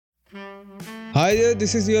Hi there,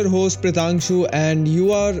 this is your host Pritangshu and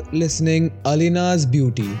you are listening Alinaz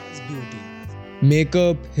Beauty.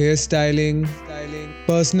 Makeup, hairstyling,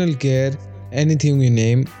 personal care, anything you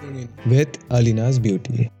name with Alinaz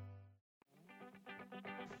Beauty.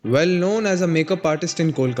 Well known as a makeup artist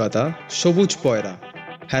in Kolkata, Sabuj Poyra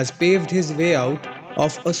has paved his way out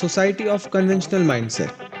of a society of conventional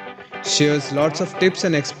mindset. Shares lots of tips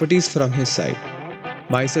and expertise from his side.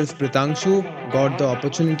 Myself Pritangshu got the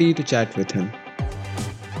opportunity to chat with him.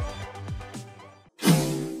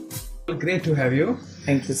 Great to have you.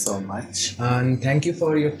 Thank you so much. And thank you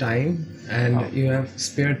for your time, and you have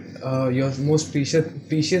spared your most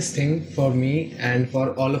precious thing for me and for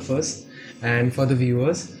all of us and for the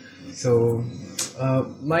viewers. So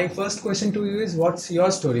my first question to you is, what's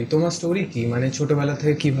your story? তোমার story কি, মানে ছোটবেলা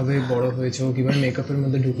থেকে কিভাবে বড় হয়েছো, কিভাবে মেকআপের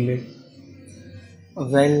মধ্যে ঢুকলে?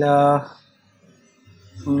 ওয়েল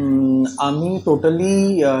আমি টোটালি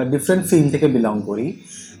ডিফারেন্ট ফিল্ড থেকে বিলং করি।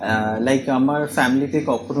 লাইক আমার ফ্যামিলিতে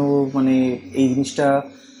কখনো মানে এই জিনিসটা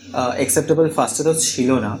অ্যাকসেপ্টেবল ফার্স্টে তো ছিল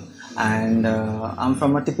না। And I am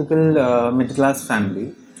from a typical middle class family,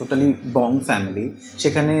 totally Bong family.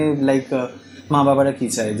 সেখানে লাইক মা বাবারা কী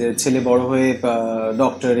চায় যে ছেলে বড় হয়ে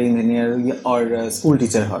doctor, engineer or school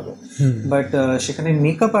teacher হবে। বাট সেখানে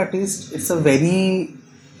makeup artist it's a very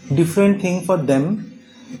different thing for them,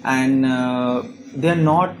 and they are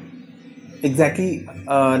not exactly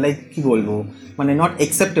like কী বলবো, মানে নট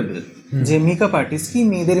অ্যাকসেপ্টেবল যে মেকআপ আর্টিস্ট কি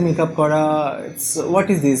মেয়েদের মেকআপ করা, it's what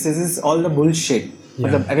is this is all the bullshit.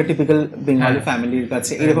 একটা typical Bengali ফ্যামিলির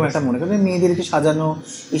কাছে এরকম একটা মনে করে মেয়েদেরকে সাজানো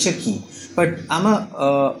এসব কি। বাট আমার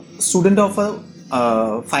student of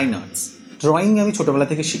fine arts, drawing আমি ছোটোবেলা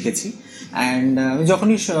থেকে শিখেছি। অ্যান্ড আমি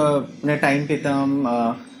যখনই মানে টাইম পেতাম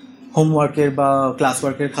হোমওয়ার্কের বা ক্লাস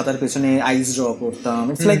ওয়ার্কের খাতার পেছনে আইস ড্র করতাম।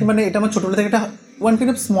 ইটস লাইক মানে এটা আমার ছোটোবেলা থেকে একটা ওয়ান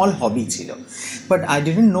কাইন্ড অফ স্মল হবি ছিল। বাট আই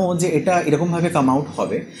ডিডন্ট নো যে এটা এরকমভাবে কাম আউট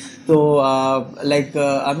হবে। তো লাইক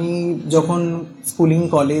আমি যখন স্কুলিং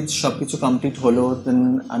কলেজ সব কিছু কমপ্লিট হলো, দেন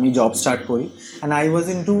আমি জব স্টার্ট করি। And I was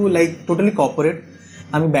in to like totally corporate.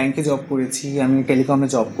 আমি ব্যাংকে জব করেছি, আমি টেলিকমে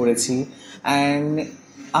জব করেছি। অ্যান্ড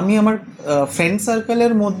আমি আমার ফ্রেন্ড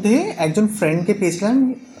সার্কেলের মধ্যে একজন ফ্রেন্ডকে পেয়েছিলাম।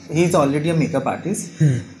 He is already a makeup artist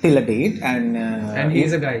till a date, and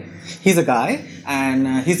he's a guy. He's a guy, and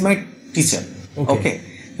he's my teacher. Okay.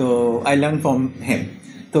 So I learned from him.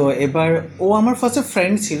 তো এবার ও আমার ফার্স্টে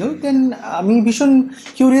ফ্রেন্ড ছিল। দেন আমি ভীষণ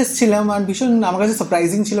কিউরিয়াস ছিলাম আর ভীষণ আমার কাছে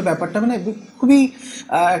সারপ্রাইজিং ছিল ব্যাপারটা, মানে খুবই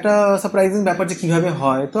একটা সারপ্রাইজিং ব্যাপার যে কীভাবে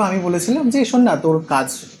হয়। তো আমি বলেছিলাম যে শোন না, তোর কাজ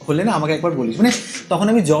হলে না আমাকে একবার বলিস। মানে তখন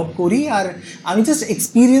আমি জব করি আর আমি জাস্ট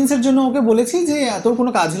এক্সপিরিয়েন্সের জন্য ওকে বলেছি যে তোর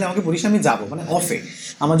কোনো কাজ হলে আমাকে বলিস, আমি যাবো, মানে অফে,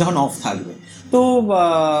 আমার যখন অফ থাকবে। তো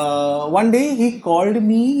one day he called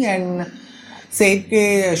me and said ke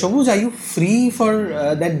Sabuj, are you free for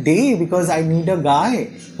that day because I need a guy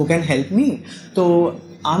who can help me. তো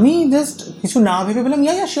আমি জাস্ট কিছু না ভেবে বললাম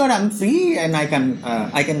yeah sure, I am free and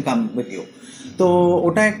I can come with you. তো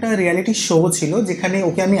ওটা একটা reality show ছিল যেখানে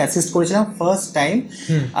ওকে আমি অ্যাসিস্ট করেছিলাম first time.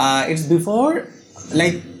 It's before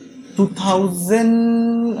like 2000,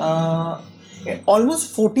 almost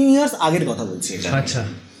 14 years আগের কথা বলছি এটা। আচ্ছা।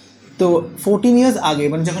 তো 14 ইয়ার্স আগে,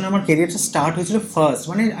 মানে যখন আমার কেরিয়ারটা স্টার্ট হয়েছিল ফার্স্ট,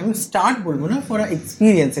 মানে আমি স্টার্ট বলবো না, ফর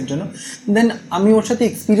এক্সপিরিয়েন্সের জন্য। দেন আমি ওর সাথে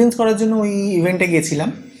এক্সপিরিয়েন্স করার জন্য ওই ইভেন্টে গেছিলাম।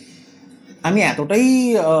 আমি এতটাই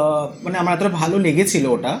মানে আমার এতটা ভালো লেগেছিল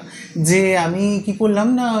ওটা যে আমি কি করলাম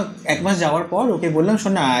না, এক মাস যাওয়ার পর ওকে বললাম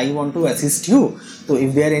শোন না, I want to assist you, তো if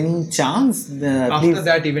there any chance after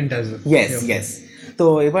that event as well. Yes. তো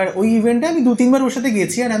এবার ওই ইভেন্টে আমি 2-3 বার ওর সাথে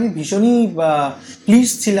গেছি আর আমি ভীষণই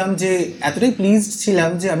প্লিজড ছিলাম, যে এতটাই প্লিজড ছিলাম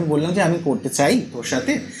যে আমি বললাম যে আমি করতে চাই তোর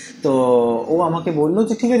সাথে। তো ও আমাকে বললো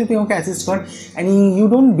যে ঠিক আছে তুই আমাকে অ্যাসিস্ট কর। অ্যান্ড ইউ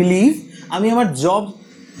ডোন্ট বিলিভ, আমি আমার জব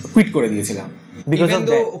কুইট করে দিয়েছিলাম বিকজ অফ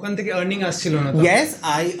দ্যাট। ওখান থেকে আর্নিং আসছিল না? Yes,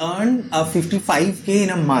 I earn 55K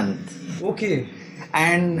in a month. Okay.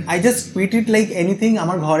 And I just quit it like anything.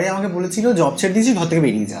 আমার ঘরে আমাকে বলেছিল জব ছেড়ে দিয়েছি, ঘর থেকে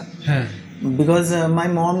বেরিয়ে যা। হ্যাঁ। বিকজ মাই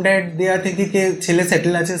মম ড্যাড দে আর থেকে ছেলে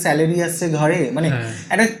সেটেল আছে, স্যালারি আসছে ঘরে, মানে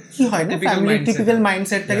একটা কি হয় না ফ্যামিলি টিপিক্যাল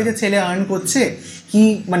মাইন্ডসেট থাকে যে ছেলে আর্ন করছে কি,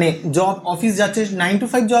 মানে জব অফিস যাচ্ছে 9 to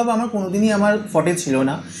 5 জব আমার কোনোদিনই আমার ফটে ছিল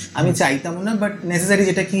না, আমি চাইতাম না। বাট নেসেসারি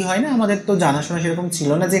যেটা কি হয় না, আমাদের তো জানাশোনা সেরকম ছিল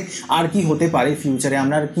না যে আর কি হতে পারে ফিউচারে,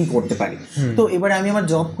 আমরা আর কি করতে পারি। তো এবার আমি আমার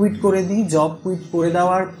জব কুইট করে দিই। জব কুইট করে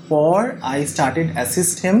দেওয়ার পর আই স্টার্টেড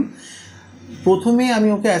অ্যাসিস্ট হিম। প্রথমে আমি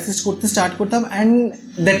ওকে অ্যাসিস্ট করতে স্টার্ট করতাম, and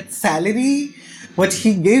that salary what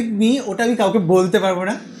he gave me ওটা আমি কাউকে বলতে পারবো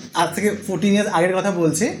না। আজ থেকে 14 ইয়ার্স আগের কথা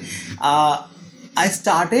বলছে। I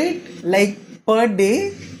started like per day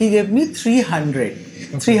he gave me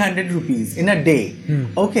 300 rupees in a day.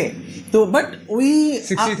 Okay, so but we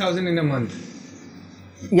 60,000 in a month.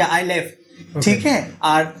 Yeah, I left. ठीक है,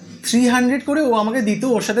 और 300 করে ও আমাকে দিত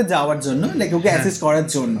ওর সাথে যাওয়ার জন্য, লাইক ওকে অ্যাসিস্ট করার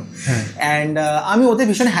জন্য। অ্যান্ড আমি ওতে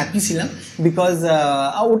ভীষণ হ্যাপি ছিলাম, বিকজ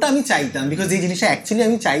ওটা আমি চাইতাম, বিকজ এই জিনিসটা অ্যাকচুয়ালি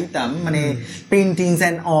আমি চাইতাম, মানে paintings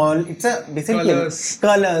and all, it's a basically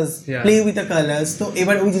colours, play with the colours. তো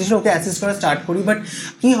এবার ওই জিনিসটা ওকে অ্যাসিস্ট করা স্টার্ট করি, বাট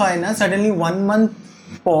কি হয় না, সাডেনলি 1 মান্থ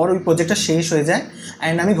পর ওই প্রজেক্টটা শেষ হয়ে যায়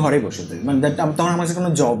অ্যান্ড আমি ঘরে বসে থাকি, মানে তখন আমার কাছে কোনো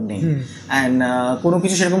জব নেই অ্যান্ড কোনো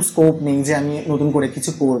কিছু সেরকম স্কোপ নেই যে আমি নতুন করে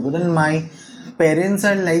কিছু করবো। Then my parents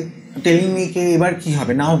are like telling me কে এবার কি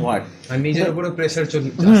হবে, নাও হোয়াট, নিজের উপর প্রেসার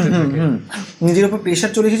নিজের উপর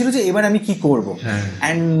প্রেশার চলে এসেছিল যে এবার আমি কি করব।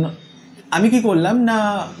 অ্যান্ড আমি কি করলাম না,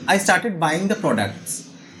 I started buying the products.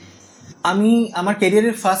 আমি আমার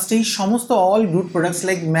ক্যারিয়ারের ফার্স্টেই সমস্ত all good products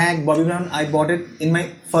like MAC, Bobbi Brown, I bought it in my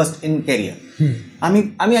first in career.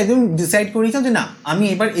 আমি একদম ডিসাইড করেছিলাম যে না, আমি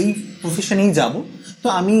এবার এই প্রফেশনেই যাব। তো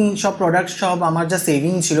আমি সব প্রোডাক্টস, সব আমার যা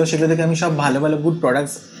সেভিং ছিল সেগুলো থেকে আমি সব ভালো ভালো গুড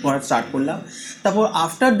প্রোডাক্টস করা স্টার্ট করলাম। তারপর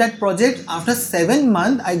after that project, after 7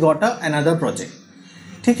 month I got another project,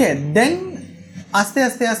 ঠিক আছে। দেন আস্তে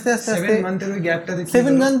আস্তে 7 মান্থের গ্যাপটা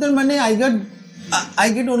 7 মান্থের মানে আই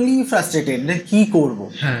গেট অনলি ফ্রাস্ট্রেটেড,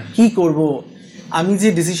 কি করব, আমি যে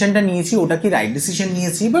ডিসিশনটা নিয়েছি ওটা কি রাইট ডিসিশন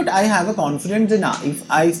নিয়েছি, but I have a confidence যে না, if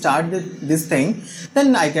I start this thing then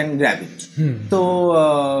I can grab it. তো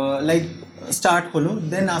লাইক স্টার্ট হলো,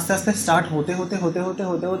 দেন আস্তে আস্তে স্টার্ট হতে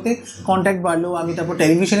কন্ট্যাক্ট বাড়লো। আমি তারপর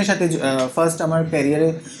টেলিভিশনের সাথে ফার্স্ট আমার ক্যারিয়ারে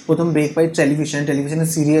প্রথম ব্রেক পাই টেলিভিশনের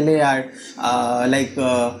সিরিয়ালে, আর লাইক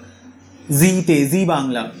জি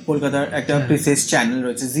বাংলা, কলকাতার একটা প্রিসেস চ্যানেল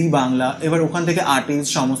রয়েছে জি বাংলা। এবার ওখান থেকে আর্টিস্ট,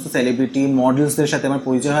 সমস্ত সেলিব্রিটি, মডেলসদের সাথে আমার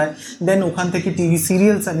পরিচয় হয়। দেন ওখান থেকে টিভি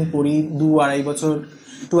সিরিয়ালস আমি করি 2-2.5 বছর,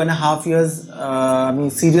 2.5 years আমি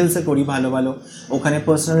সিরিয়ালসে করি ভালো ভালো, ওখানে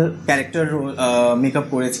পার্সোনাল ক্যারেক্টার মেকআপ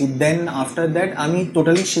করেছি। দেন আফটার দ্যাট আমি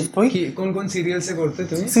টোটালি শিফট হই। কোন সিরিয়ালসে করতে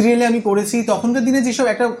তুমি? সিরিয়ালে আমি করেছি তখনকার দিনে যেসব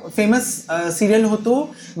একটা ফেমাস সিরিয়াল হতো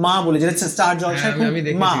মা বলে, যেটা স্টার জলসায়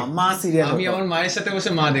মা সিরিয়াল, আমি আমার মায়ের সাথে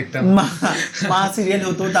বসে মা দেখতাম, মা সিরিয়াল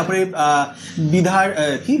হতো। তারপরে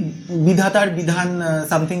বিধাতার বিধান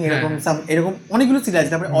সামথিং এরকম অনেকগুলো সিরিয়াল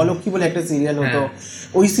আছে। তারপরে অলক্ষী বলে একটা সিরিয়াল হতো,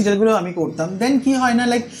 ওই সিরিয়ালগুলো আমি করতাম। দেন কি হয় না,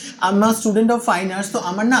 লাইক আমার স্টুডেন্ট অফ ফাইন আর্টস, তো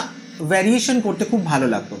আমার না ভ্যারিয়েশন করতে খুব ভালো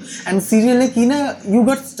লাগতো। অ্যান্ড সিরিয়ালে কি না, ইউ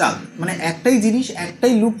গট স্টাক, মানে একটাই জিনিস,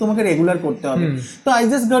 একটাই লুক তোমাকে রেগুলার করতে হবে। তো আই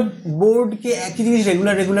জাস্ট গট বোর্ডকে একই জিনিস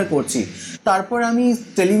রেগুলার করছি। তারপর আমি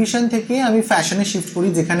টেলিভিশন থেকে আমি ফ্যাশনে শিফট করি,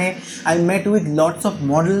 যেখানে I met with lots of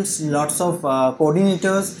models, lots of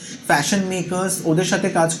coordinators, fashion makers, ওদের সাথে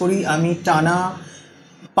কাজ করি। আমি টানা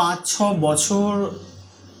 5-6 বছর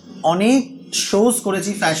অনেক শোজ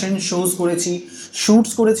করেছি, ফ্যাশন শোজ করেছি,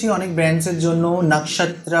 শ্যুটস করেছি অনেক ব্র্যান্ডসের জন্য,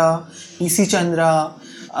 নক্ষত্রা, পিসি চন্দ্রা,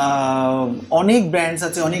 অনেক ব্র্যান্ডস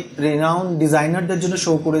আছে, অনেক রেনাউন্ড ডিজাইনারদের জন্য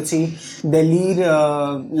শো করেছি। দিল্লির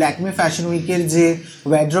ল্যাকমে ফ্যাশন উইকের যে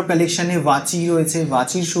ওয়ার্ড্রপ কালেকশানে ওয়াচি রয়েছে,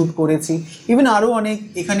 ওয়াচির শ্যুট করেছি। ইভেন আরও অনেক,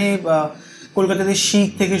 এখানে কলকাতাতে শিখ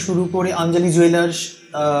থেকে শুরু করে অঞ্জলি জুয়েলার্স,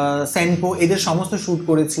 সেনকো, এদের সমস্ত শ্যুট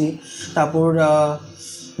করেছি। তারপর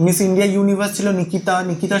মিস ইন্ডিয়া ইউনিভার্স ছিল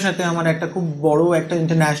নিকিতার সাথে আমার একটা খুব বড় একটা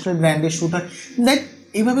ইন্টারন্যাশনাল ব্র্যান্ডের শ্যুট হয়। লাইক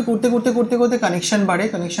এইভাবে করতে কানেকশন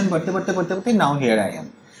বাড়তে now here I am.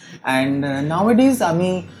 And now it is আমি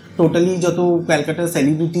টোটালি যত ক্যালকাটার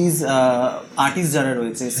সেলিব্রিটিস, আর্টিস্ট যারা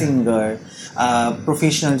রয়েছে, সিঙ্গার,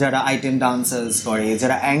 প্রফেশনাল যারা আইটেম ডান্সার্স করে,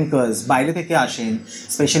 যারা অ্যাঙ্কার্স বাইরে থেকে আসেন,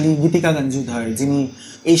 স্পেশালি গীতিকা গঞ্জুধর, যিনি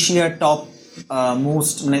এশিয়ার টপ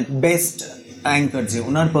মোস্ট মানে বেস্ট অ্যাঙ্কার, যে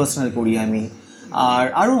ওনার পার্সোনাল করি আমি। আর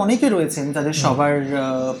আরও অনেকে রয়েছেন, তাদের সবার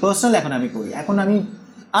পার্সোনাল এখন আমি করি। এখন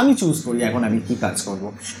আমি চুজ করি এখন আমি কি কাজ করবো।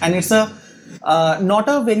 And it's not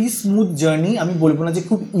a very smooth journey. আমি বলবো না যে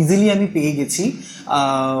খুব ইজিলি আমি পেয়ে গেছি,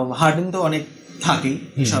 হার্ডেন তো অনেক থাকেই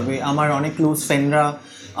সবে। আমার অনেক ক্লোজ ফ্রেন্ডরা,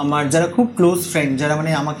 আমার যারা খুব ক্লোজ ফ্রেন্ড, যারা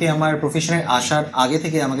মানে আমাকে আমার প্রফেশনে আসার আগে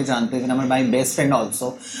থেকে আমাকে জানতে, আমার মাই বেস্ট ফ্রেন্ড অলসো,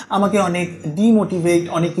 আমাকে অনেক ডিমোটিভেট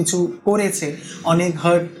অনেক কিছু করেছে, অনেক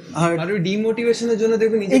হার্ট আর ডিমোটিভেশনের জন্য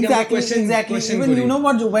দেখো নিজেকে আমরা question even you know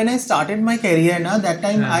what, when I started my career না, that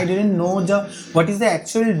time I didn't know what is the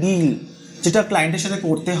actual deal যেটা ক্লায়েন্টের সাথে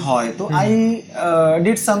করতে হয়। তো I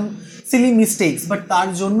did some silly mistakes, but তার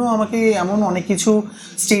জন্য আমাকে এমন অনেক কিছু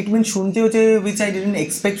স্টেটমেন্ট শুনতে হচ্ছে which I didn't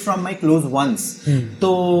expect from my close ones.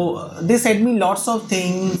 তো they said me lots of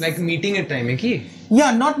things, like meeting এর টাইমে কি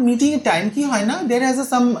not meeting a time কি হয় না, there has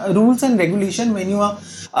some rules and regulation when you are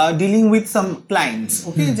dealing with some clients,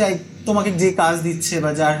 okay, যাই তোমাকে যে কাজ দিচ্ছে বা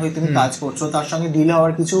যার হয়ে তুমি কাজ করছো তার সঙ্গে ডিল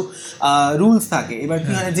হওয়ার কিছু রুলস থাকে। এবার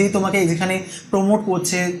কি হয়, যে তোমাকে যেখানে প্রমোট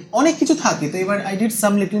করছে অনেক কিছু থাকে। তো এবার I did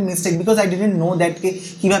some little mistake because I didn't know that কে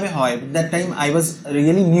কিভাবে হয়। That time I was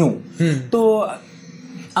really new. তো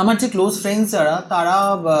আমার যে ক্লোজ ফ্রেন্ডস যারা তারা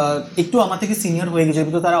একটু আমার থেকে সিনিয়র হয়ে গেছে,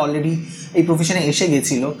 তো তারা অলরেডি এই প্রফেশনে এসে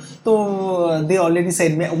গেছিলো। তো they already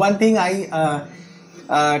said me one thing, I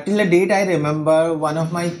till the date I remember one of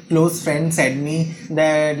my close friends said me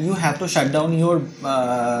that you have to shut down your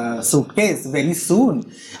suitcase very soon,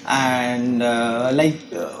 and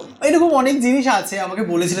এরকম অনেক জিনিস আছে আমাকে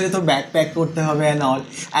বলেছিল যে তোর ব্যাগ প্যাক করতে হবে and all,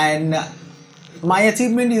 and my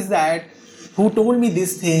achievement is that who told me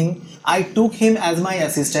this thing, I took him as my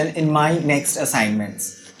assistant in my next assignments.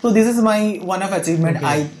 So this is my one of achievement,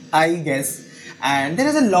 Okay. I guess. And there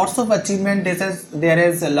is a lots of achievement, there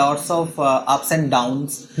is a lots of ups and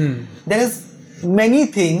downs. There is many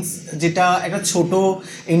things যেটা একটা ছোট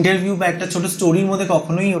interview বা একটা ছোট স্টোরির মধ্যে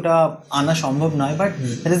কখনোই ওটা আনা সম্ভব নয়, but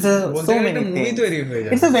there is a so many movie things. তৈরি হয়ে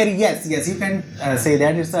যায়। It's a very, yes you can say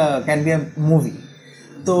that it's a can be a movie.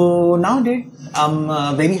 So nowadays I'm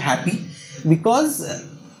very happy because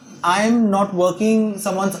I am not working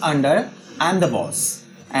someone's under, I am the boss,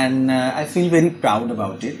 and I feel very proud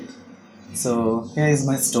about it. So here is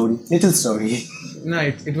my story, little story. No,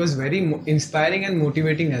 it was very inspiring and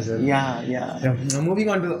motivating as well. Yeah. Now moving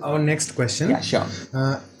on to our next question. Yeah, sure.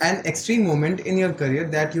 An extreme moment in your career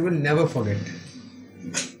that you will never forget.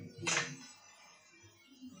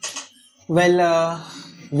 Well,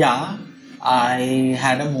 yeah, I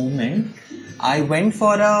had a moment. I went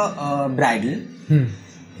for a bridal,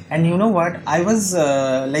 and you know what? I was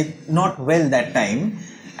not well that time,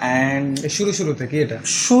 and শুরু থেকে এটা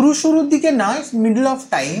শুরুর দিকে না, middle of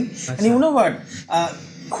time, and you know what?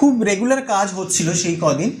 খুব regular কাজ হচ্ছিল সেই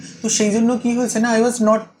কদিন, তো সেই জন্য কি হয়েছে না, I was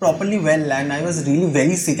not properly well and I was really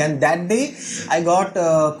very sick, and that day I got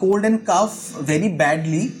cold and cough very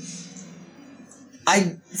badly. I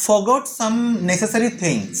forgot some necessary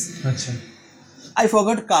things. আচ্ছা I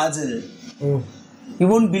forgot kajal. Oh. You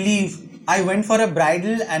won't believe, I went for a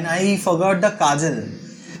bridal and I forgot the kajal,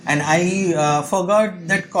 and I forgot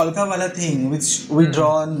that kolka wala thing which we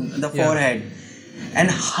draw on the forehead. And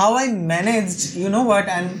how I managed, you know what,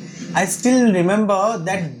 and I still remember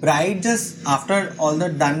that bride just after all the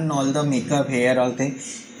done, all the makeup, hair, all thing,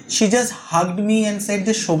 she just hugged me and said,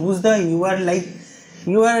 Shobuzda, you are like,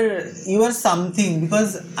 you are something,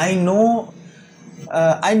 because I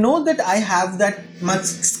know that I have that much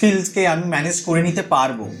skills কে আমি manage করে নিতে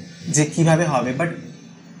পারবো যে কিভাবে হবে, but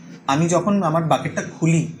আমি যখন আমার বাকেটটা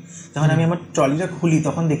খুলি, যখন আমি আমার ট্রলিটা খুলি,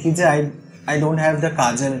 তখন দেখি যে I don't have the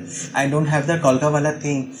kajal, I don't have the kolkawala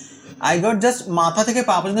thing. I got just মাথা থেকে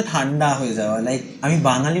পা পর্যন্ত ঠান্ডা হয়ে যাওয়া, লাইক আমি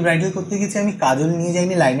বাঙালি ব্রাইডাল করতে গেছি, আমি কাজল নিয়ে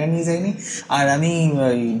যাইনি, লাইনার নিয়ে যাইনি, আর আমি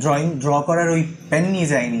ড্র করার ওই পেন নিয়ে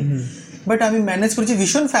যাইনি, বাট আমি ম্যানেজ করেছি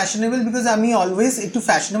ভীষণ ফ্যাশনেবল, বিকজ আমি অলওয়েজ একটু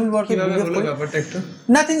ফ্যাশনেবল ওয়ার্কে বিহেভ করি, ব্যাপারটা একটু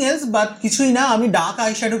নাথিং এলস, বাট কিছুই না, আমি ডার্ক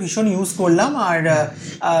আইশ্যাডো ভীষণ ইউজ করলাম, আর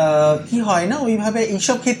কি হয় না ওইভাবে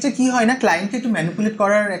এইসব ক্ষেত্রে কি হয় না, ক্লায়েন্টকে একটু ম্যানিপুলেট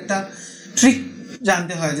করার একটা ট্রিক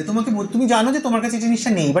জানতে হয়, যে তুমি জানো যে তোমার কাছে এই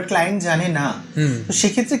জিনিসটা নেই, বাট ক্লায়েন্ট জানে না, তো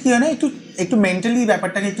সেক্ষেত্রে কি হয় না, একটু মেন্টালি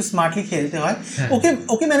ব্যাপারটাকে একটু স্মার্টলি খেলতে হয়,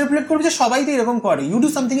 ওকে ম্যানিপুলেট করবে যে সবাই তো এরকম করে, you do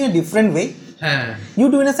something in a different way, you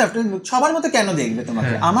do in a certain, সবার মতো কেন দেখবে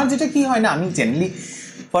তোমাকে। আমার যেটা কি হয় না, আমি generally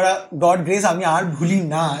for a god grace আমি আর ভুলি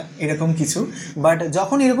না এরকম কিছু, বাট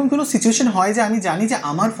যখন এরকম কোনো সিচুয়েশন হয় যে আমি জানি যে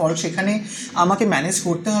আমার ফল্ট, সেখানে আমাকে ম্যানেজ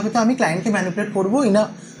করতে হবে, তো আমি ক্লায়েন্টকে ম্যানিপুলেট করবো in a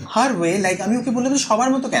her way, like আমি ওকে বললাম যে সবার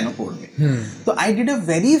মতো কেন করবে। তো I did a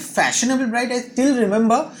very fashionable bride, I still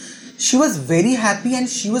remember, she was very happy and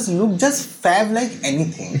she was looked just fab like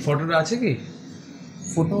anything. ফটোটা আছে কি?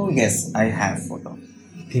 Photo, yes, I have photo.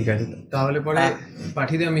 ঠিক আছে, তাহলে পরে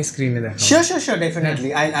পাঠিয়ে দিও, আমি স্ক্রিনে দেখাবো। Sure, definitely.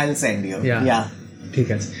 I'll send you. Yeah. ঠিক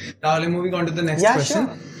আছে, তাহলে moving on to the next question.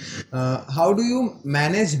 How do you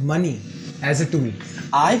manage money as a tool?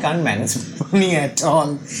 I can't manage money at all.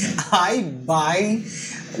 I buy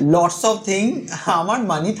lots of things. আমার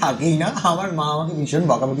মানি থাকেই না, আমার মা আমাকে ভীষণ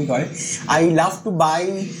বকাবকি করে। I love to buy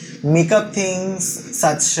makeup things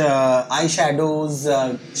such eyeshadows,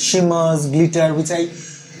 shimmers, glitter, which I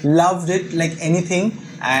loved it like anything,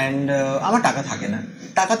 and আমার টাকা থাকে না,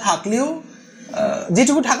 টাকা থাকলেও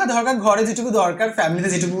যেটুকু টাকা দরকার, ঘরে যেটুকু দরকার, ফ্যামিলিতে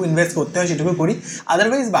যেটুকু ইনভেস্ট করতে হয় সেটুকু করি,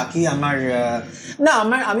 আদারওয়াইজ বাকি আমার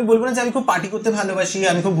আমি বলবো না যে আমি খুব পার্টি করতে ভালোবাসি,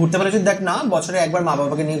 আমি খুব ঘুরতে ভালোবাসি, দেখ না, বছরে একবার মা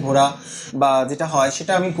বাবাকে নিয়ে ঘোরা বা যেটা হয়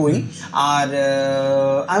সেটা আমি করি, আর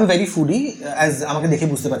I am very foodie, as আমাকে দেখে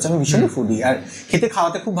বুঝতে পারছি আমি ভীষণই ফুডি, আর খেতে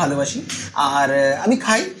খাওয়াতে খুব ভালোবাসি, আর আমি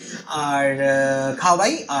খাই আর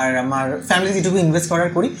খাওয়াই, আর আমার ফ্যামিলি যেটুকু ইনভেস্ট করার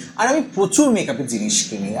করি, আর আমি প্রচুর মেকআপের জিনিস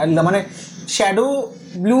কিনি, আর মানে শ্যাডো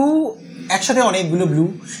ব্লু একসাথে অনেকগুলো ব্লু,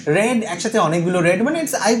 রেড একসাথে অনেকগুলো রেড, মানে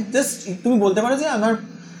ইটস আই জাস্ট, তুমি বলতে পারো যে আমার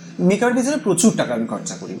মেকআপের পিছনে প্রচুর টাকা আমি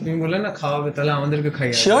খরচা করি। তুমি বললে না খাওয়াবে, তাহলে আমাদেরকে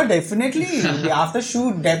খাইয়ে sure, definitely after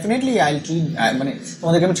shoot definitely I treat, মানে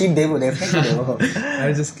তোমাদেরকে আমি ট্রিট দেবো, ডেফিনেটলি দেবো। I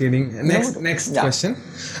was just kidding. Next Yeah. question.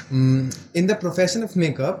 In the profession of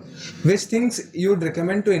makeup, which things you would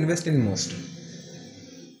recommend to invest in most?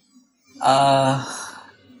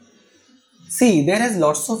 See, there is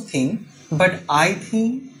lots of things, but I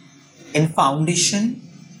think in foundation,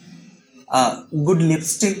 good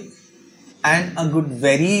lipstick and a good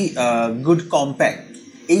very good compact,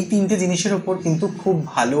 এই তিনটে জিনিসের ওপর কিন্তু খুব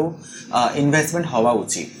ভালো investment হওয়া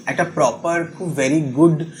উচিত। একটা প্রপার খুব very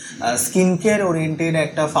good skin care oriented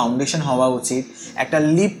একটা ফাউন্ডেশন হওয়া উচিত, একটা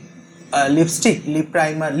lipstick, lip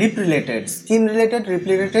primer, lip related, skin related, lip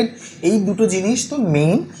related, এই দুটো জিনিস তো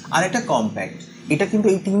মেইন, আর একটা কম্প্যাক্ট। এটা কিন্তু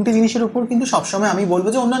এই তিনটে জিনিসের ওপর কিন্তু সবসময় আমি বলবো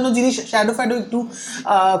যে অন্যান্য জিনিস শ্যাডো ফ্যাডো একটু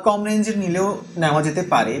কম রেঞ্জের নিলেও নেওয়া যেতে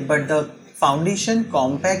পারে, but the foundation,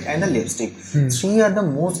 compact and the lipstick, three are the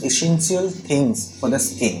most essential things for the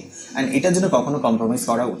skin, and এটার জন্য কখনো কম্প্রোমাইজ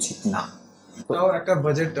করা উচিত না। তাও একটা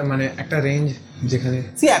বাজেট, মানে একটা রেঞ্জ যেখানে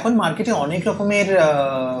এখন মার্কেটে অনেক রকমের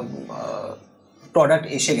প্রোডাক্ট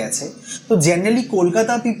এসে গেছে, তো জেনারেলি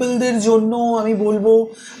কলকাতা পিপলদের জন্য আমি বলবো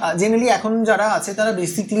জেনারেলি এখন যারা আছে তারা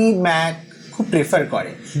বেসিক্যালি ম্যাক খুব প্রেফার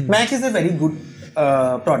করে। MAC is a very good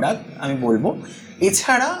product আমি বলবো।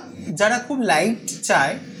 এছাড়া যারা খুব লাইট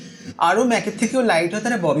চায়, আরও ম্যাকের থেকেও লাইট হয়,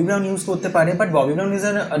 তারা ববি ব্রাউন ইউজ করতে পারে, but Bobbi Brown is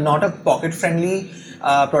not a pocket friendly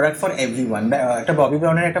product for everyone. একটা ববি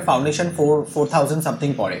ব্রাউনের একটা ফাউন্ডেশন 4,000 সামথিং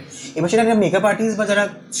পড়ে। এবার সেটা একটা মেকআপ আর্টিস্ট বা যারা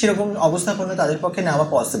সেরকম অবস্থাপন্ন তাদের পক্ষে নেওয়া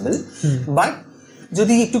পসিবল, বাট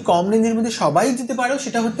যদি একটু কম রেঞ্জের মধ্যে সবাই যেতে পারো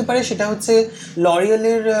সেটা হতে পারে, সেটা হচ্ছে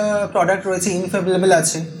লরিয়েলের প্রোডাক্ট রয়েছে, ইনফেবলেবল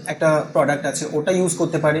আছে একটা প্রোডাক্ট আছে, ওটা ইউজ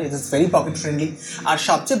করতে পারে, it is very pocket friendly. আর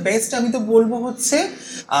সবচেয়ে বেস্ট আমি তো বলবো হচ্ছে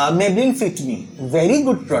Maybelline fit me, very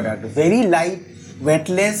good product, very light,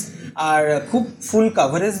 weightless, আর খুব ফুল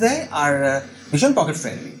কাভারেজ দেয়, আর ভীষণ পকেট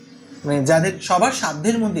ফ্রেন্ডলি, মানে যাদের সবার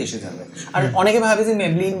সাধ্যের মধ্যে এসে যাবে। আর অনেকে ভাবে যে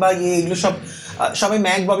মেবলিন বা এগুলো সবাই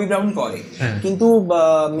ম্যাক ববি ব্রাউন করে, কিন্তু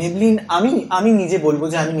মেবলিন আমি নিজে বলবো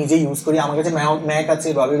যে আমি নিজে ইউজ করি। আমার কাছে ম্যাক আছে,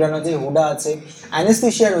 ববি ব্রাউন আছে, হুডা আছে,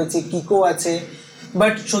 অ্যানেস্থেশিয়া রয়েছে, কিকো আছে,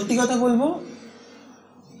 বাট সত্যি কথা বলবো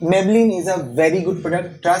Maybelline is a very good product,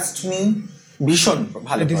 trust me, ভীষণ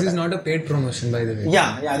ভালো। This is not a paid promotion, by the way.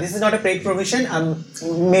 Yeah, this is not a paid promotion.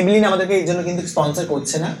 Maybelline আমাদেরকে এর জন্য কিন্তু স্পন্সর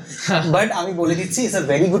করছে না, বাট আমি বলে দিচ্ছি it's a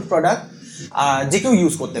very good product, যে কেউ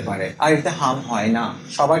ইউজ করতে পারে, আর এতে হার্ম হয় না,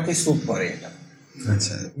 সবারকে স্যুট করে এটা।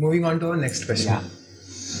 আচ্ছা, moving on to our next question.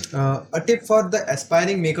 A tip for the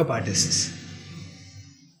aspiring makeup artists.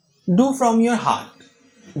 Do from your heart,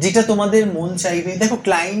 যেটা তোমাদের মন চাইবে। দেখো,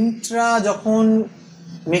 ক্লায়েন্টরা যখন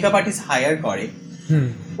মেকআপ আর্টিস্ট হায়ার করে,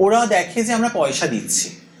 ওরা দেখে যে আমরা পয়সা দিচ্ছি,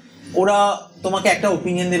 ওরা তোমাকে একটা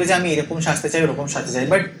ওপিনিয়ন দেবে যে আমি এরকম সাজতে চাই, ওরকম সাজতে চাই,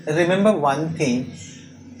 বাট রিমেম্বার ওয়ান থিং,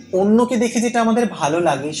 অন্যকে দেখে যেটা আমাদের ভালো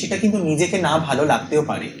লাগে সেটা কিন্তু নিজেকে না ভালো লাগতেও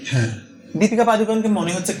পারে। দীপিকা পাদুকোনকে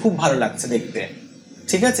মনে হচ্ছে খুব ভালো লাগছে দেখতে,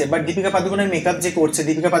 ঠিক আছে, বাট দীপিকা পাদুকোনের মেকআপ যে করছে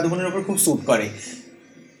দীপিকা পাদুকোনের উপর খুব স্যুট করে,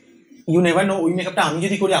 ইউ নেভার নো, ওই মেকআপটা আমি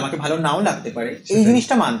যদি করি আমাকে ভালো নাও লাগতে পারে, এই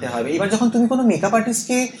জিনিসটা মানতে হবে। এবার যখন তুমি কোনো মেকআপ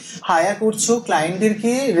আর্টিস্টকে হায়ার করছো,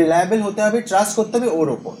 ক্লায়েন্টদেরকে রিলায়েবল হতে হবে, ট্রাস্ট করতে হবে ওর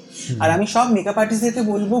ওপর। আর আমি সব মেকআপ আর্টিস্টদেরকে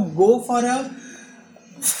বলবো, go for a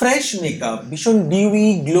fresh makeup, ভীষণ ডিউই,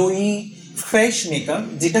 গ্লোই, ফ্রেশ মেকআপ,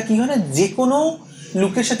 যেটা কি হয় না যে কোনো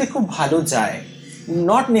লুকের সাথে খুব ভালো যায়।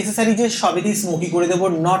 নট নেসেসারি যে সবেতেই স্মোকি করে দেবো,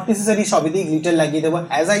 নট নেসেসারি সবেতেই গ্লিটার লাগিয়ে দেবো,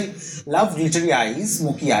 as I love glittery eyes,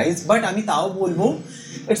 smoky eyes, but আমি তাও বলবো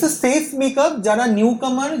ইটস আ সেফ মেকআপ। যারা নিউ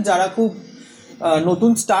কামার, যারা খুব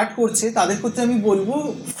নতুন স্টার্ট করছে, তাদের ক্ষেত্রে আমি বলবো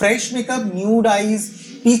fresh makeup, nude eyes,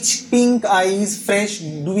 peach pink eyes, fresh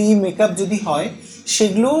dewy makeup যদি হয়,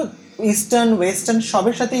 সেগুলো ইস্টার্ন ওয়েস্টার্ন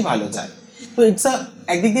সবের সাথেই ভালো যায়। তো ইটস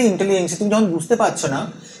একদিক দিয়ে ইন্টেলিজেন্স, তুমি যখন বুঝতে পারছো না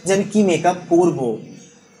যে আমি কী মেকআপ করবো,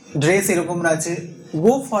 ড্রেস এরকম আছে,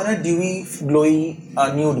 go for a dewy, glowy,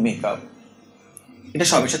 nude makeup, এটা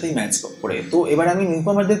সবের সাথেই ম্যাচ করে। তো এবার আমি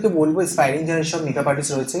নিউকামারদেরকে বলবো, অ্যাসপায়ারিং যারা সব মেকআপ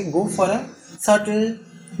আর্টিস্ট রয়েছে, go for a subtle,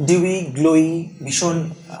 dewy, glowy, ভীষণ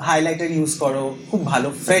হাইলাইটার ইউজ করো, খুব ভালো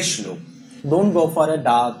fresh look. Don't go for a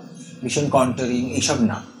dark, ভীষণ কন্ট্রারিং, এইসব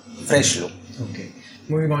না, fresh look. Okay,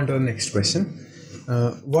 moving on to the next question.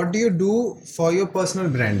 What do you do for your personal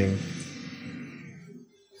branding?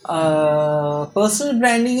 Personal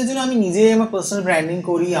branding এর জন্য আমি নিজে আমার পার্সোনাল ব্র্যান্ডিং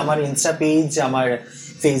করি। আমার ইনস্টা পেজ, আমার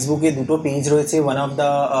ফেসবুকে দুটো পেজ রয়েছে, one of the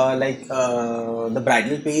like the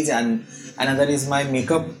bridal page and another is my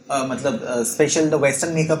makeup, মতলব special the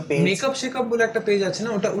western makeup page. Makeup shakeup বলে একটা পেজ আছে না,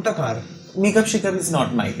 ওটা কার? Makeup Shikeup is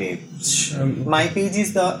not my page. My page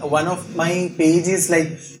is one of my page is like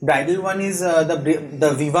bridal one is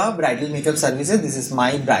the Viva Bridal Makeup Services. This is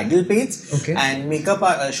my bridal page. Okay. And makeup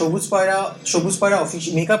Sabuj Poyra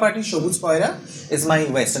official makeup artist Sabuj Poyra is my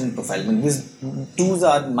Western profile. These two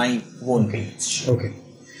are my own page. Okay.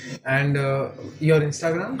 And your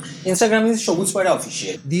Instagram? Instagram is Sabuj Poyra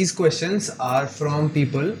official. These questions are from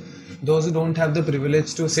people, those who don't have the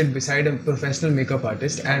privilege to sit beside a professional makeup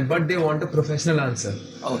artist, but they want a professional answer.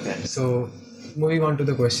 Okay. So, moving on to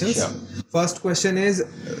the questions. Sure. First question is,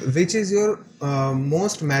 which is your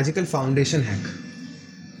most magical foundation hack?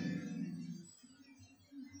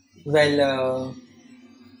 Well,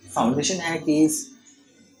 foundation hack is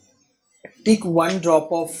take one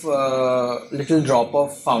little drop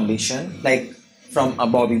of foundation, like from a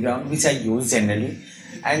Bobbi Brown, which I use generally,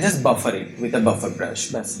 and just buffer it with a buffer brush.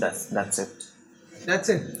 That's it. That's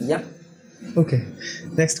it. Yeah. Okay.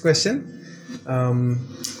 Next question.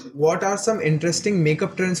 What are some interesting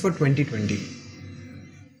makeup trends for 2020?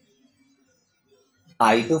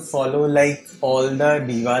 I to follow like all the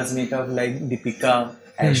divas makeup, like Deepika,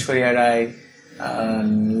 Aishwarya Rai,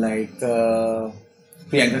 like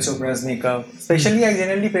Priyanka Chopra's makeup. Especially, I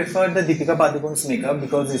generally prefer the Deepika Padukone's makeup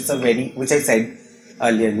because it's a very, which I said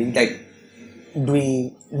earlier, like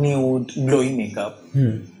dewy, nude, glowy makeup.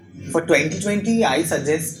 For 2020,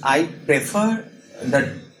 I prefer the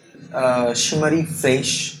shimmery,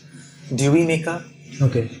 fresh, dewy makeup.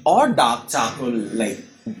 Okay. Or dark charcoal, like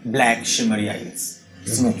black shimmery eyes,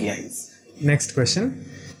 smoky eyes. Next question.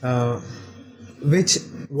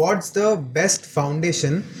 What's the best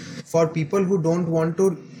foundation for people who don't want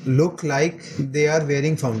to look like they are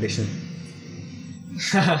wearing foundation?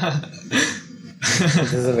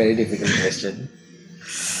 This is a very difficult question.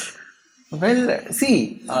 Well,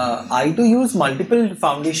 see, I do use multiple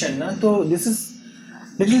foundation, so this is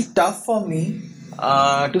little tough for me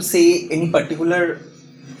to say any particular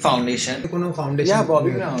foundation. Foundation. Yeah,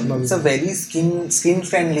 Bobbi Brown. It's a very skin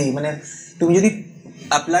friendly. মানে তুমি যদি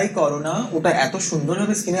apply করো না, ওটা এত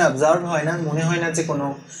সুন্দরভাবে স্কিনে absorb হয় না, মনে হয় না যে কোনো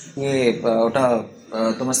ওটা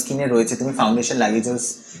তোমার স্কিনে রয়েছে, তুমি ফাউন্ডেশন লাগিয়েছো।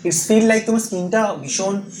 ইটস ফিল লাইক তোমার স্কিনটা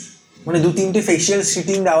ভীষণ মানে 2-3টে ফেশিয়াল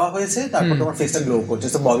শিটিং দেওয়া হয়েছে, তারপর তোমার ফেসটা গ্লো করছে।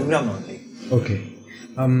 So Bobbi Brown only. Okay.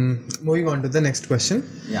 Moving on to the next question.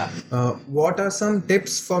 Yeah. What are some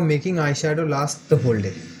tips for making eyeshadow last the whole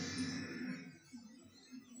day?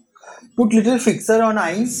 Put little fixer on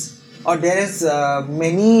eyes, or there is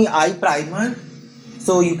many eye primer.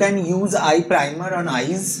 So you can use eye primer on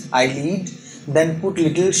eyes, eyelid, then put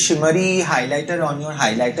little shimmery highlighter on your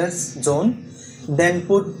highlighter zone, then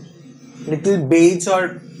put little beige or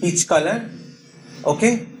peach color,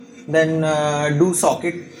 okay, then do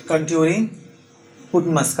socket contouring, put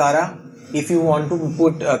mascara. If you want to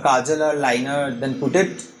put kajal or liner, then put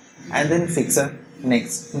it, and then fixer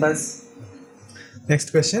next. Bas. Next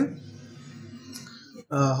question.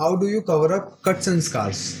 How do you cover up cuts and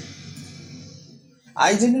scars?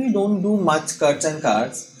 I generally don't do much cuts and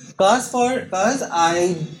scars. Cause I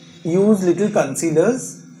use little concealers,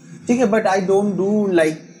 okay, but I don't do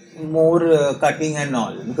like more cutting and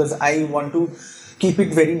all because I want to keep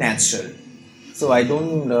it very natural. So I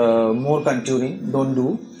don't more contouring, don't do.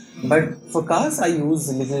 But for cars, I use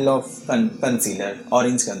a little of concealer,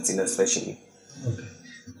 orange concealer especially. Okay.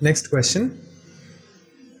 Next question.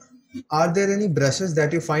 Are there any brushes that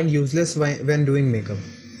you find useless when doing makeup?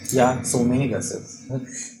 Yeah, so many brushes.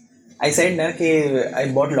 I said that I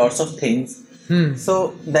bought lots of things. So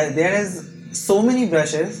there is so many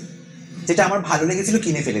brushes যেটা আমার ভালো লেগেছিল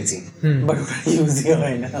কিনে ফেলেছি, but ওটা ইউজই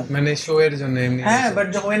হয় না, মানে শো এর জন্য এমনি। হ্যাঁ, বাট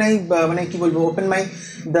যখন আই মানে কি বলবো ওপেন মাই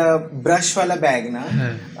দ্য ব্রাশ ওয়ালা ব্যাগ না,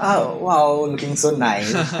 wow looking so nice,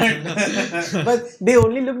 but they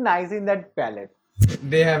only look nice in that palette.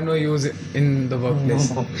 They have no use in the workplace.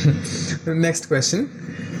 Next question.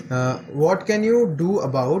 What can you do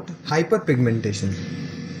about hyperpigmentation?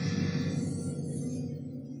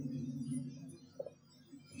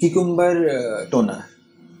 Cucumber toner.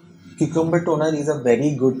 Cucumber toner is a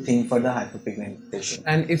very good thing for the hyperpigmentation.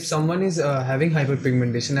 And if someone is having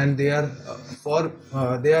hyperpigmentation and they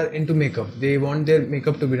are into makeup, they want their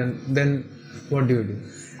makeup to be done, then what do you do?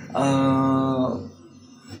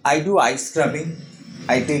 I do eye scrubbing.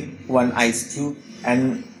 I take one ice cube and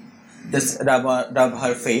just rub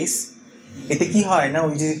her face. এতে কি হয় না,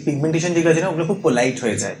 ওই যে pigmentation যেগুলো আছে না ওগুলো খুব পোলাইট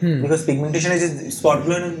হয়ে যায়, বিকজ পিগমেন্টেশনের যে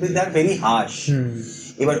স্পটগুলো দে আর ভেরি হার্শ,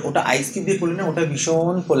 এবার ওটা আইস কিউব দিয়ে করলে না ওটা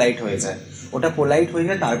ভীষণ পোলাইট হয়ে যায়, ওটা পোলাইট হয়ে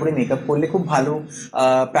যায়, তারপরে মেকআপ করলে খুব ভালো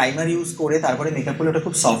প্রাইমার ইউজ করে তারপরে মেকআপ করলে ওটা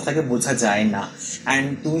খুব সফট থাকে, বোঝা যায় না। অ্যান্ড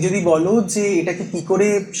তুমি যদি বলো যে এটাকে কি করে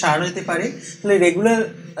সারানো যেতে পারে, তাহলে রেগুলার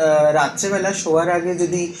রাত্রেবেলা শোয়ার আগে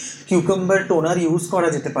যদি কিউকাম্বার টোনার ইউজ করা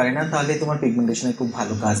যেতে পারে না, তাহলে তোমার পিগমেন্টেশনে খুব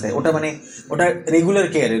ভালো কাজ দেয়। ওটা মানে ওটা রেগুলার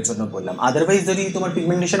কেয়ারের জন্য বললাম। আদারওয়াইজ যদি তোমার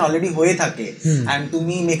পিগমেন্টেশন অলরেডি হয়ে থাকে অ্যান্ড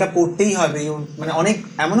তুমি মেকআপ করতেই হবে, মানে অনেক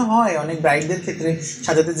এমনও হয় অনেক ব্রাইডদের ক্ষেত্রে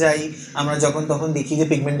সাজাতে যাই আমরা যখন তখন দেখি যে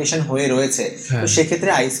পিগমেন্টেশন হয়ে রয়েছে, তো সেক্ষেত্রে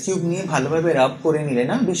আইস কিউব নিয়ে ভালোভাবে রাব করে নিলে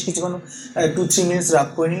না, বেশ কিছুক্ষণ 2-3 মিনিটস রাব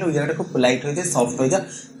করে নিলে ওই জায়গাটা খুব লাইট হয়ে যায়, সফট হয়ে যায়।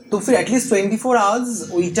 তো ফির অ্যাটলিস্ট 24 আওয়ার্স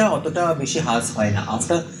ওইটা অতটা বেশি হার্স হয় না।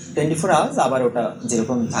 আফটার 24 আওয়ার্স আবার ওটা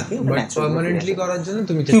যেরকম থাকে ওটা পার্মানেন্টলি করার জন্য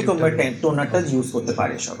তুমি কিউকাম্বার টোনারটা ইউজ করতে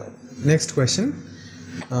পারে সবাই। নেক্সট কোয়েশ্চেন,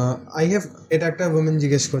 আই হ্যাভ, এটা একটা ওমেন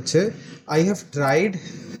জিজ্ঞেস করছে, I have tried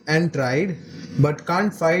and tried but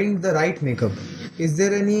Kant find the right makeup, is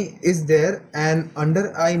there an under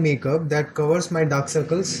eye makeup that covers my dark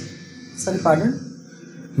circles? Sorry, pardon?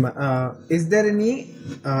 Is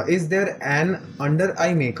there an under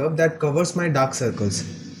eye makeup that covers my dark circles?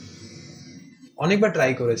 অনেকবার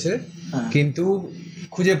try করেছে কিন্তু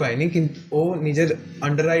খুঁজে পায়নি, কিন্তু ও নিজের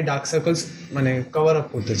under eye dark circles মানে cover up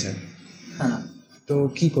করতে চায়। তো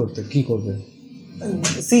কি করবে?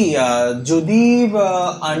 সি যদি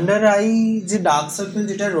আন্ডার আই যে ডার্ক সার্কেল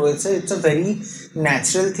যেটা রয়েছে, it's a very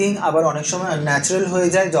natural thing, আবার অনেক সময় আনন্যাচারাল হয়ে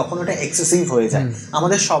যায় যখন ওটা এক্সেসিভ হয়ে যায়।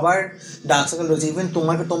 আমাদের সবার ডার্ক সার্কেল রয়েছে, ইভেন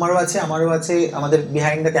তোমারও আছে, আমারও আছে, আমাদের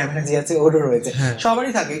বিহাইন্ড দ্য ক্যামেরা যে আছে ওরও রয়েছে,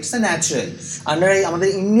 সবারই থাকে, it's a natural. Under eye আমাদের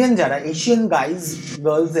ইন্ডিয়ান যারা এশিয়ান গাইজ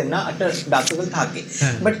গার্লসদের না একটা ডার্ক সার্কেল থাকে,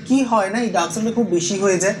 বাট কি হয় না এই ডার্ক সার্কেল খুব বেশি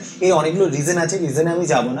হয়ে যায়। এর অনেকগুলো রিজন আছে, রিজনে আমি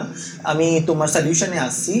যাব না, আমি তোমার সলিউশনে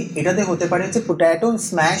আসছি। এটাতে হতে পারে হচ্ছে পোট্যাটো,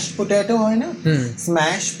 স্ম্যাশ পোট্যাটো হয় না,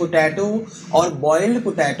 স্ম্যাশ পোট্যাটো আর বয়েলড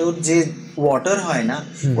পোট্যাটোর যে ওয়াটার হয় না,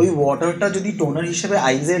 ওই ওয়াটারটা যদি টোনার হিসেবে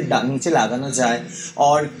আইজের নিচে লাগানো যায়,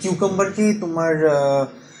 আর কিউকাম্বারকে তোমার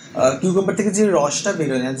কিউকাম্বার থেকে যে রসটা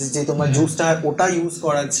বেরোয় না, যে তোমার জুসটা হয় ওটা ইউজ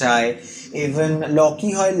করা যায়। ইভেন লকি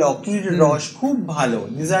হয়, লকির রস খুব ভালো।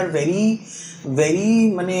 দিস আর ভেরি ভেরি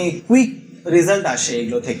মানে কুইক রেজাল্ট আসে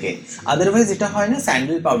এগুলো থেকে। আদারওয়াইজ এটা হয় না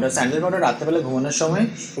স্যান্ডেল পাউডার রাত্রেবেলা ঘুমানোর সময়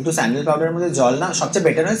একটু স্যান্ডেল পাউডারের মধ্যে জল না, সবচেয়ে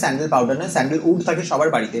বেটার হয় স্যান্ডেল পাউডার নয়, স্যান্ডেল উড থাকে সবার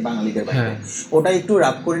বাড়িতে, বাঙালিদের বাড়িতে, ওটা একটু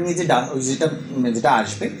রাব করে নিয়ে যেটা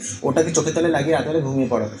আসবে ওটাকে চোখের তলে লাগিয়ে রাত্রে ঘুমিয়ে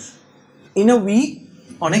পড়ো, ইন আ উইক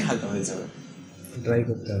অনেক হালকা হয়ে যাবে। ট্রাই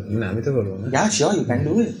করতে হবে না, আমি তো বলবো না। Yeah sure, you can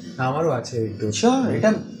do it. আমারও আছে একটু শিওর, এটা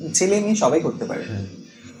ছেলে মেয়ে সবাই করতে পারে।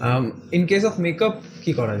 ইন কেস অফ মেকআপ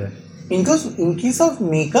কি করা যায়? In case of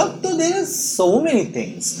makeup, তো there are so many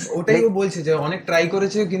things. ওটাই ও বলছে যে অনেক ট্রাই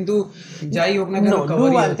করেছে কিন্তু যাই হোক না কেন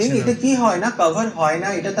কভারই হচ্ছে না। এটা কি হয় না, কভার হয় না,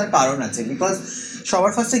 এটা তার কারণ আছে। বিকজ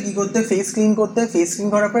সবার ফার্স্টে কি করতে, ফেস ক্লিন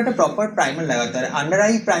করার পর একটা প্রপার প্রাইমার লাগাতে হয়। আন্ডার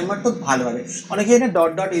আই প্রাইমার তো ভালোভাবে, অনেকে এটা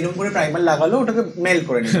ডট এরকম করে প্রাইমার লাগালো, ওটাকে মেল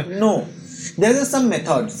করে নেবে। No, there are some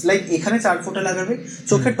methods, like এখানে 4 ফোঁটা লাগাবে,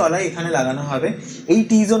 চোখের তলায় এখানে লাগানো হবে, এই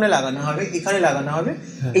টি জোনে লাগানো হবে, এখানে লাগানো হবে,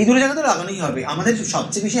 এই দুটো জায়গাতে লাগানোই হবে। আমাদের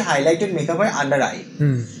সবচেয়ে বেশি হাইলাইটেড মেকআপ হয় আন্ডার আই,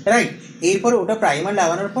 রাইট? এরপর ওটা প্রাইমার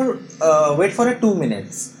লাগানোর পর ওয়েট ফর 2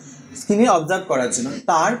 মিনিটস স্কিনে অবজার্ভ করার জন্য।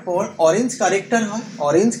 তারপর অরেঞ্জ কারেক্টার হয়,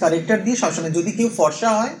 অরেঞ্জ কারেক্টার দিয়ে সবসময়, যদি কেউ ফর্সা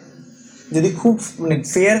হয়, যদি খুব মানে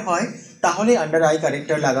ফেয়ার হয়, তাহলে আন্ডার আই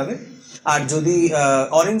কারেক্টার লাগাবে, আর যদি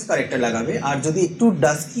অরেঞ্জ কারেক্টার লাগাবে, আর যদি একটু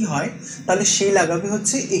ডাস্কি হয় তাহলে সে লাগাবে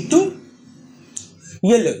হচ্ছে একটু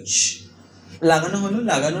ইয়েলোইশ। লাগানো হলো,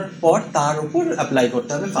 লাগানোর পর তার উপর অ্যাপ্লাই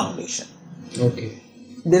করতে হবে foundation. Okay,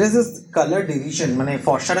 there is a colour division, মানে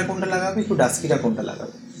ফর্সাটা কোনটা লাগাবে, একটু ডাস্কিটা কোনটা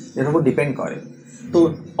লাগাবে, এর উপর ডিপেন্ড করে। তো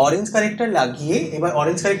অরেঞ্জ কারেক্টার লাগিয়ে, এবার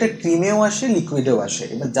অরেঞ্জ কারেক্টার ক্রিমেও আসে, লিকুইডেও আসে,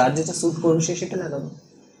 এবার যার যেটা স্যুট করবে সে সেটা লাগাবে।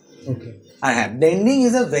 ওকে, আর হ্যাঁ, blending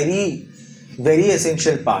is a very very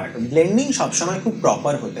essential part. Blending সবসময় খুব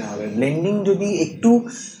প্রপার হতে হবে। ব্লেন্ডিং যদি একটু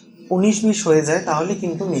 19-20 হয়ে যায় তাহলে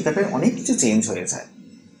কিন্তু মেকআপের অনেক কিছু চেঞ্জ হয়ে যায়।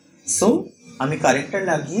 সো আমি কারেক্টার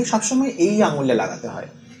লাগিয়ে সবসময় এই আঙুলে লাগাতে হয়।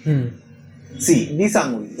 সি দিস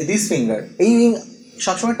আঙুল, দিস ফিঙ্গার, এই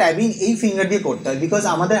সবসময় ট্যাবিং এই ফিঙ্গার দিয়ে করতে হয়, বিকজ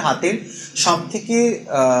আমাদের হাতের সব থেকে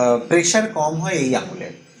প্রেশার কম হয় এই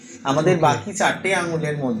আঙুলের। আমাদের বাকি 4টে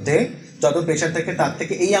আঙুলের মধ্যে যত প্রেশার থাকে তার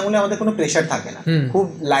থেকে এই আঙুলে আমাদের কোনো প্রেশার থাকে না, খুব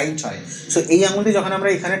লাইট হয়। সো এই আঙুলে যখন আমরা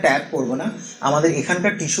এখানে ট্যাপ করবো না, আমাদের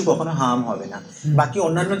এখানকার টিস্যু কখনো হার্ম হবে না। বাকি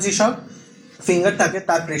অন্যান্য যেসব ফিঙ্গার থাকে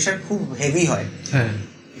তার প্রেশার খুব হেভি হয়,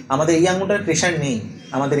 আমাদের এই আঙুলটার প্রেশার নেই,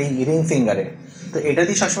 আমাদের এই রিং ফিঙ্গারে। তো এটা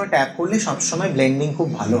দিয়ে সবসময় ট্যাপ করলে সবসময় ব্লেন্ডিং খুব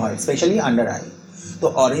ভালো হয়, স্পেশালি আন্ডার আই। তো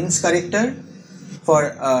orange corrector for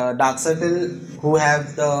dark circle who have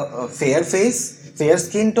the fair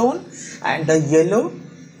skin tone, and the yellow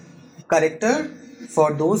corrector for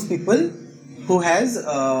those people who has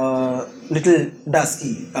little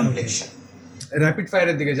dusky complexion. Rapid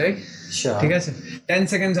ফায়ারের দিকে যাই, Sure. ঠিক আছে? 10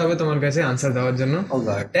 সেকেন্ডস হবে তোমার কাছে আনসার দেওয়ার জন্য। Oh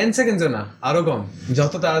God. 10 সেকেন্ডসও না, আরো কম,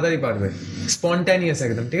 যত তাড়াতাড়ি পারবে, স্পন্টানিয়াস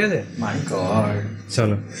একদম, ঠিক আছে? My God.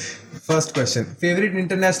 চলো, first question, favourite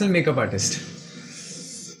international makeup artist?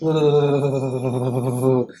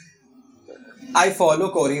 I follow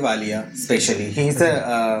Corey Walia especially. He's a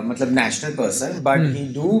matlab national person, but he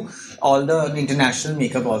do all the international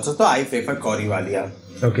makeup also. So I prefer Corey Walia.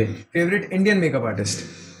 Okay, favourite Indian makeup artist?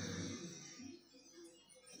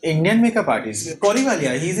 Indian makeup artist. Corey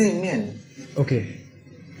Walia, he's an Indian. Okay,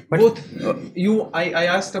 both I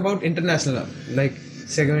asked about international like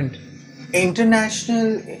segment. International.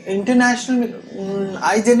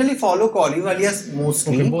 I generally follow Corey Walia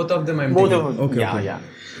mostly. Okay, both of them I'm Both taking. of them. Okay, Yeah, okay.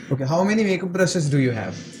 yeah. Okay, how many makeup brushes do you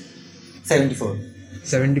have? 74.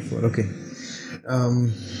 74. Okay.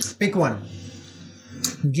 Pick one.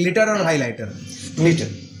 Glitter or highlighter? Glitter.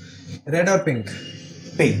 Red or pink?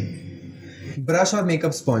 Pink. Brush or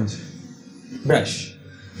makeup sponge? Brush.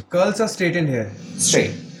 Curls or straightened hair?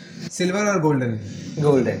 Straight. Silver or golden?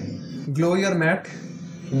 Golden. Glowy or matte?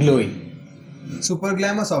 Glowy. Super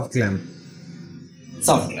glam or soft glam?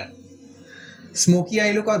 Soft glam. Smoky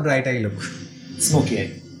eye look or bright eye look? Smoky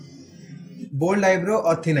eye. Bold eyebrow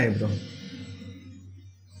or thin eyebrow?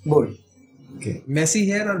 Bold. Okay. Messy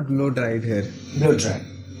hair or blow dried hair? Blow dry.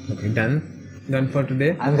 Okay, done. Done for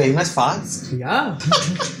today. I'm very much fast. Yeah.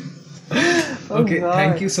 Okay, God.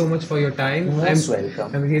 thank you so much for your time. Most welcome.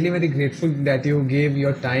 I'm really very grateful that you gave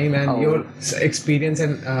your time and your experience,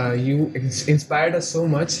 and you inspired us so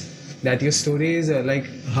much that your story is like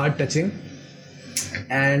heart touching,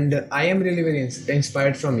 and I am really very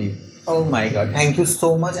inspired from you. Oh my God. Thank you so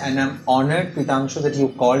much, and I'm honored, Pitanshu, that you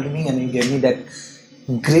called me and you gave me that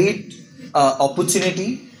great opportunity,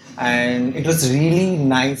 and it was really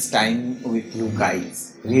nice time with you guys.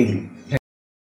 Really.